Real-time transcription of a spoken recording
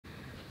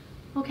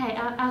Okay,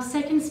 our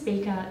second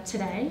speaker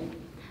today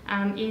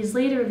is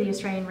leader of the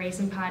Australian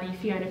Reason Party,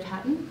 Fiona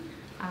Patten.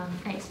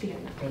 Thanks,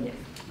 Fiona. Thank you.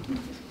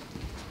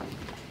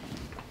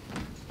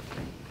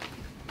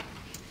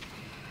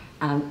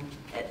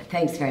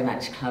 Thanks very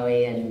much,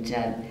 Chloe, and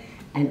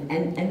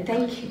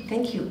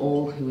thank you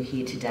all who are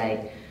here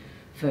today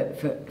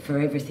for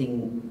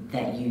everything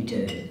that you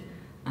do.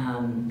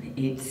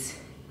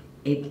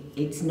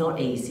 It's not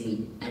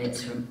easy, and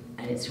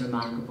it's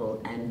remarkable.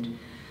 And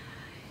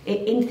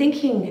in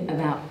thinking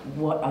about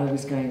what I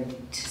was going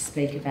to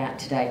speak about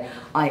today,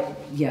 I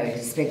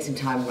spent some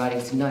time writing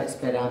some notes,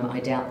 but I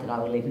doubt that I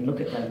will even look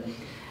at them.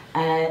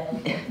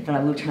 But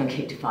I will try and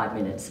keep to 5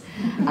 minutes.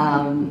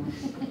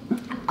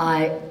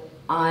 I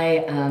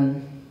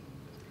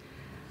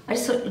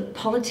just thought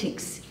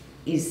politics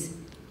is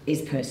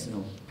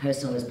personal.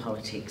 Personal is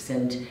politics,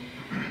 and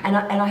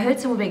I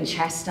heard someone being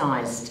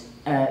chastising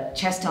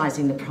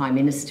the Prime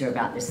Minister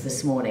about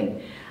this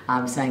morning,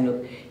 saying,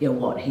 look,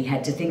 what, he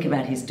had to think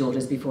about his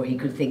daughters before he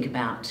could think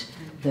about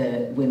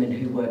the women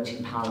who worked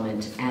in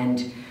Parliament,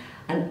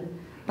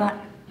 but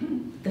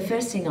the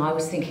first thing I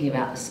was thinking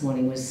about this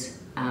morning was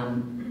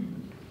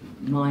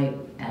my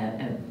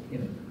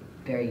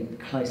very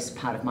close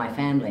part of my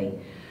family,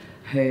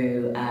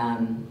 who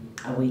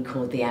we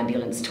called the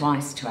ambulance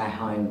twice to our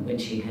home when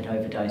she had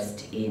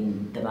overdosed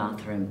in the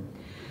bathroom.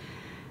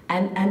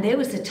 And there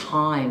was a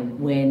time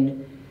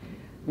when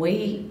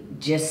we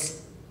just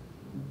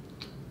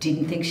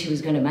didn't think she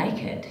was going to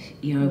make it.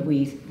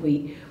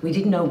 We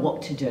didn't know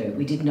what to do.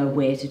 We didn't know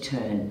where to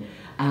turn.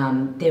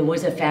 There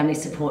was a family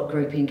support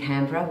group in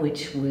Canberra,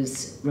 which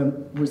was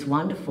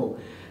wonderful,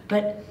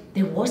 but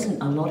there wasn't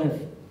a lot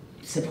of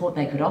support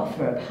they could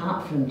offer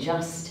apart from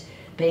just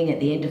being at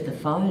the end of the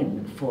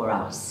phone for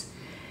us.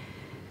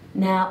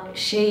 Now,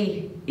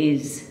 she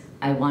is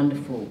a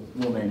wonderful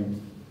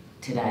woman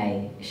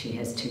today. She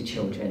has 2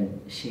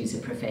 children. She's a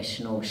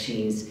professional.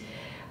 She has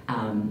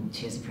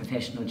a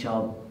professional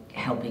job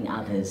helping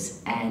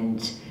others,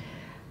 and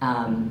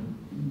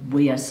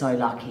we are so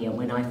lucky. And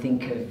when I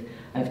think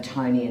of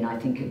Tony, and I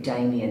think of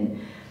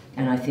Damien,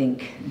 and I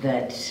think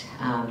that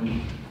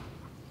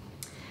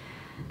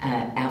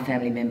our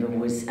family member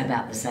was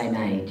about the same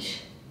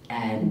age,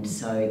 and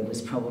so it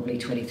was probably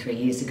 23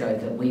 years ago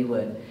that we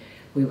were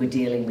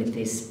dealing with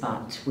this,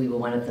 but we were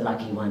one of the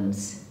lucky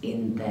ones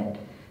in that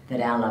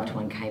our loved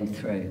one came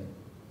through.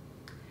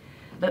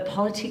 But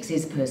politics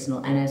is personal,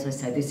 and as I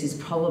say, this is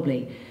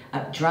probably,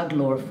 drug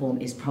law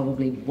reform is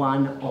probably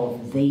one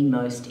of the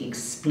most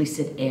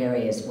explicit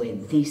areas where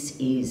this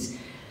is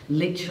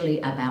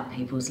literally about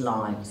people's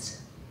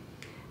lives.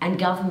 And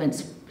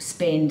governments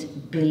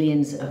spend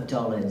billions of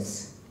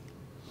dollars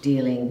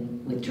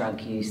dealing with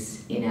drug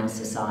use in our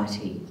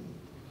society,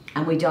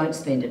 and we don't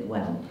spend it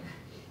well.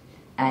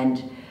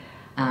 And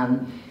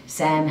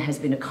Sam has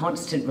been a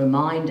constant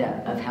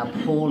reminder of how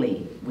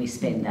poorly we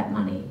spend that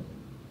money.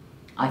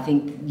 I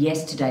think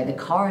yesterday the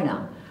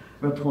coroner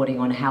reporting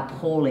on how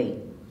poorly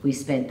we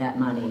spent that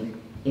money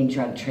in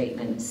drug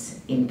treatments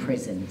in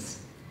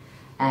prisons.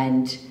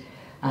 And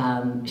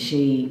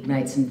she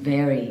made some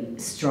very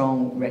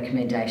strong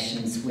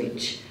recommendations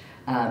which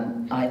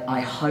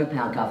I hope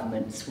our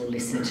governments will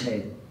listen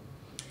to.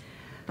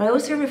 But I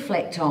also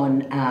reflect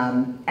on,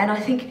 and I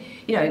think,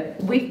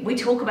 we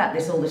talk about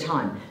this all the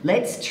time.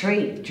 Let's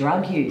treat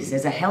drug use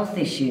as a health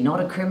issue,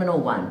 not a criminal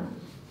one.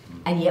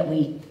 And yet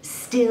we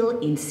still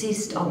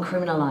insist on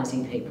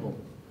criminalising people.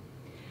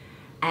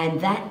 And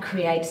that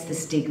creates the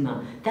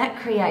stigma. That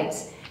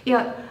creates,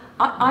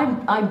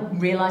 I'm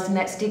realising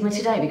that stigma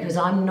today because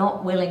I'm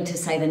not willing to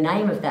say the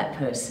name of that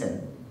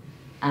person,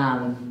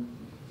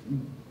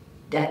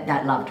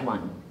 that loved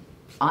one.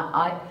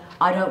 I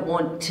don't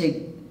want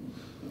to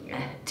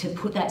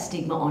put that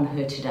stigma on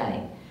her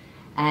today.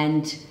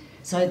 And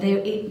so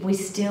we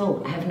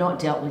still have not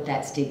dealt with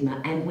that stigma,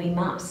 and we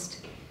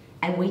must,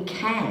 and we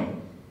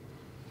can.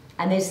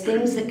 And there's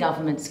things that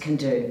governments can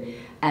do,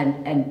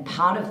 and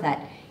part of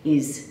that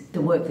is the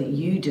work that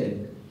you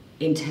do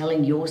in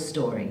telling your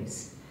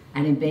stories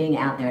and in being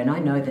out there. And I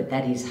know that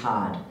that is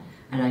hard,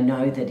 and I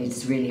know that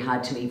it's really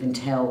hard to even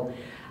tell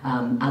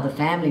other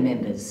family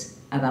members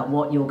about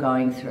what you're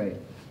going through.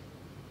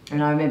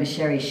 And I remember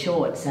Sherry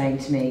Short saying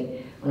to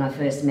me when I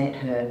first met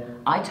her,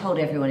 I told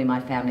everyone in my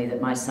family that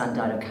my son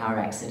died of a car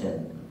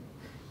accident.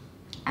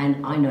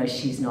 And I know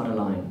she's not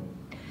alone.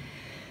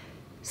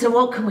 So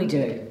what can we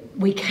do?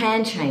 We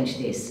can change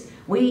this.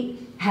 We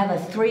have a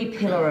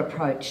 3-pillar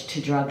approach to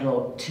drug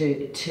law,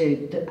 to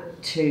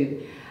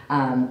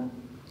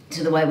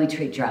the way we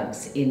treat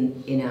drugs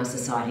in our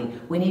society.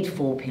 We need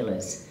 4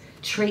 pillars.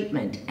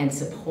 Treatment and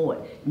support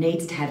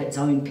needs to have its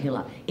own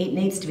pillar. It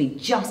needs to be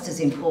just as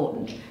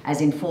important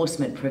as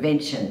enforcement,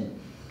 prevention,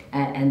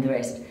 and the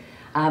rest.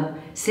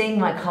 Seeing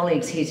my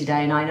colleagues here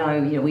today, and I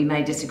know we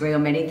may disagree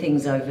on many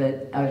things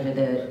over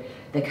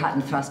the cut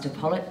and thrust of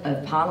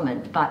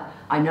Parliament, but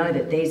I know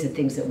that these are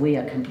things that we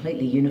are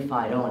completely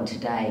unified on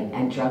today,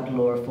 and drug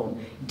law reform,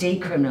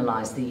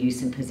 decriminalise the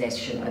use and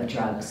possession of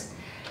drugs,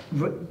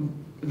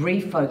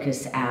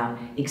 refocus our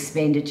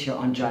expenditure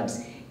on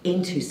drugs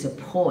into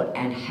support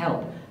and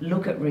help.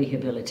 Look at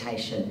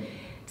rehabilitation.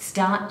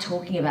 Start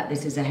talking about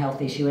this as a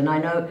health issue. And I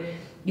know,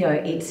 you know,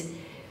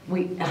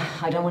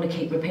 I don't want to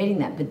keep repeating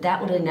that, but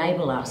that would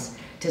enable us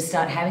to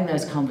start having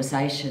those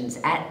conversations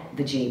at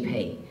the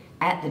GP,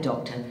 at the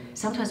doctor,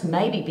 sometimes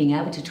maybe being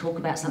able to talk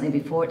about something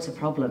before it's a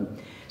problem.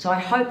 So I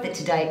hope that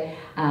today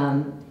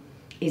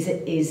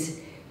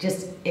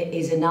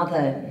is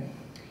another,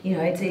 you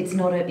know,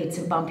 it's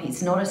a bumpy,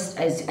 it's not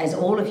as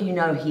all of you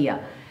know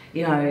here,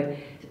 you know,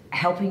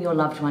 helping your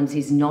loved ones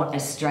is not a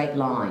straight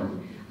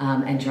line,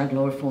 and drug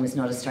law reform is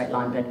not a straight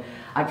line, but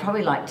I'd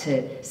probably like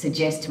to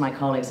suggest to my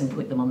colleagues and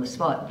put them on the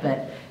spot,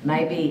 but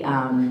maybe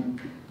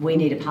we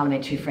need a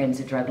Parliamentary Friends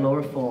of Drug Law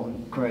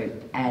Reform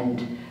group,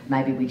 and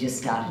maybe we just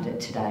started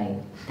it today.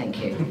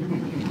 Thank you.